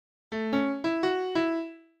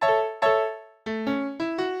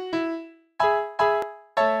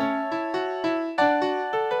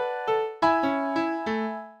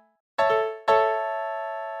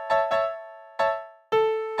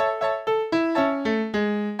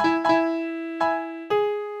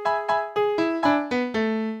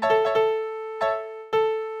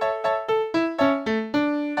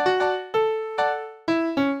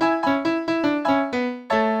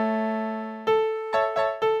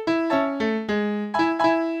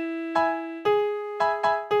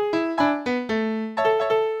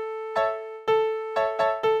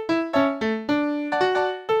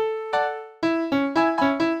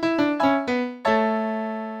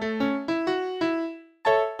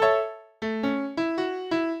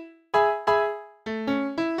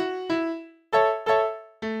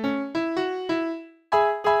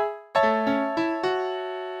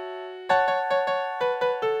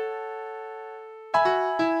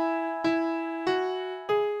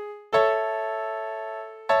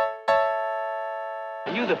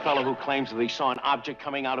you the fellow who claims that he saw an object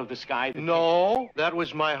coming out of the sky? No, that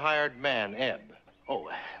was my hired man, Eb. Oh,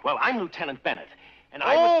 well, I'm Lieutenant Bennett. And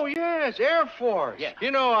yes, Air Force. Yeah.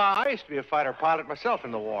 You know, I used to be a fighter pilot myself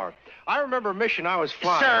in the war. I remember a mission I was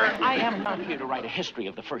flying. Sir, I am not here to write a history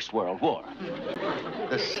of the First World War.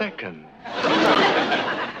 The second.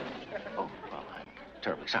 Oh, well, I'm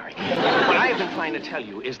terribly sorry. What I have been trying to tell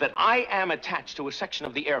you is that I am attached to a section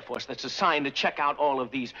of the Air Force that's assigned to check out all of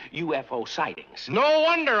these UFO sightings. No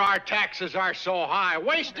wonder our taxes are so high.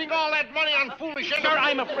 Wasting all that money on foolish... Sir,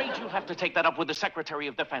 I'm afraid you'll have to take that up with the Secretary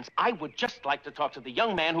of Defense. I would just like to talk to the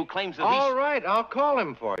young man who claims that All right, I'll call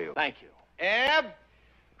him for you. Thank you. Eb?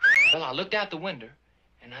 Well, I looked out the window,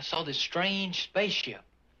 and I saw this strange spaceship.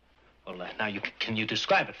 Well, now, can you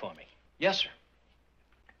describe it for me? Yes, sir.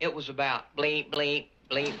 It was about bleep, bleep,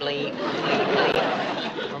 bleep, bleep, bleep,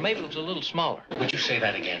 bleep. Or maybe it was a little smaller. Would you say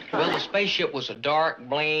that again? Well, the spaceship was a dark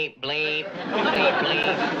bleep, bleep, bleep,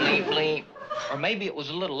 bleep, bleep, bleep. Or maybe it was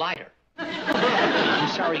a little lighter. I'm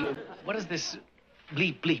sorry, what does this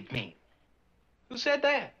bleep, bleep mean? Who said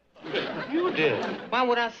that? You did. Why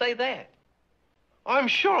would I say that? I'm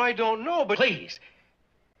sure I don't know, but... Please.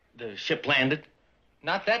 The ship landed?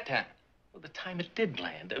 Not that time. Well, the time it did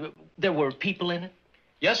land. There were people in it?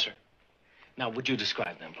 Yes, sir. Now, would you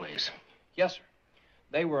describe them, please? Yes, sir.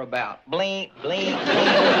 They were about blink, blink, blink.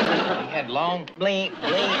 They had long blink,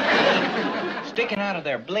 blink, blink. Sticking out of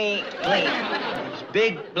their blink, blink. These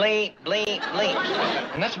big blink, blink, blink.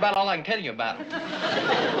 And that's about all I can tell you about them.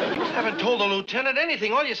 You haven't told the lieutenant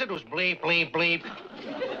anything. All you said was bleep, bleep, bleep.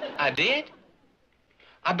 I did?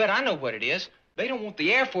 I bet I know what it is. They don't want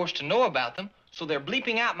the Air Force to know about them, so they're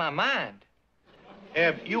bleeping out my mind.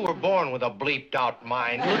 Eb, you were born with a bleeped-out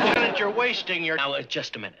mind. Lieutenant, you're wasting your... Now,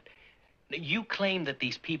 just a minute. You claim that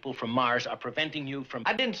these people from Mars are preventing you from...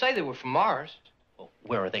 I didn't say they were from Mars. Well,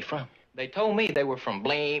 where are they from? They told me they were from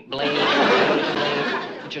blink, blink, blink,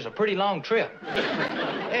 blink, which is a pretty long trip.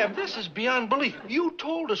 Eb, this is beyond belief. You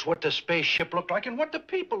told us what the spaceship looked like and what the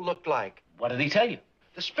people looked like. What did he tell you?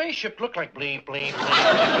 The spaceship looked like bleep, bleep,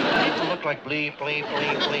 bleep. People looked like bleep, bleep,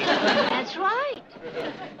 bleep, bleep. That's right.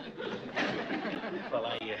 Well,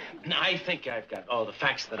 I think I've got all the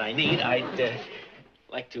facts that I need. I'd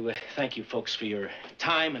like to thank you folks for your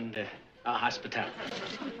time and hospitality.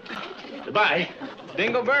 Goodbye.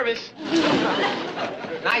 Dingo Burvis.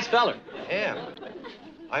 Nice feller. Eb,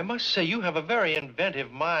 I must say you have a very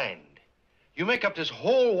inventive mind. You make up this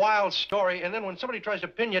whole wild story, and then when somebody tries to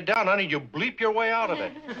pin you down on it, you bleep your way out of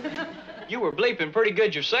it. You were bleeping pretty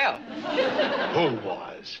good yourself. Who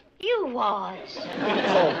was? You was.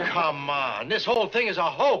 Oh, come on. This whole thing is a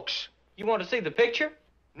hoax. You want to see the picture?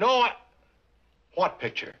 No, What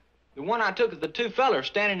picture? The one I took of the two fellers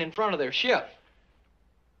standing in front of their ship.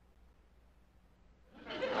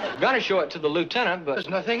 I'm gonna show it to the lieutenant, but... There's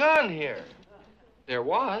nothing on here. There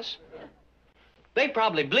was. They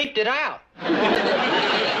probably bleeped it out. Well,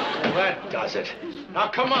 that does it. Now,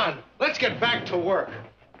 come on. Let's get back to work.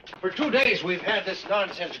 For 2 days, we've had this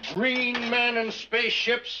nonsense green man and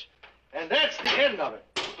spaceships, and that's the end of it.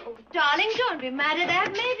 Oh, darling, don't be mad at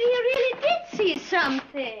that. Maybe you really did see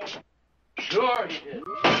something. Sure he did.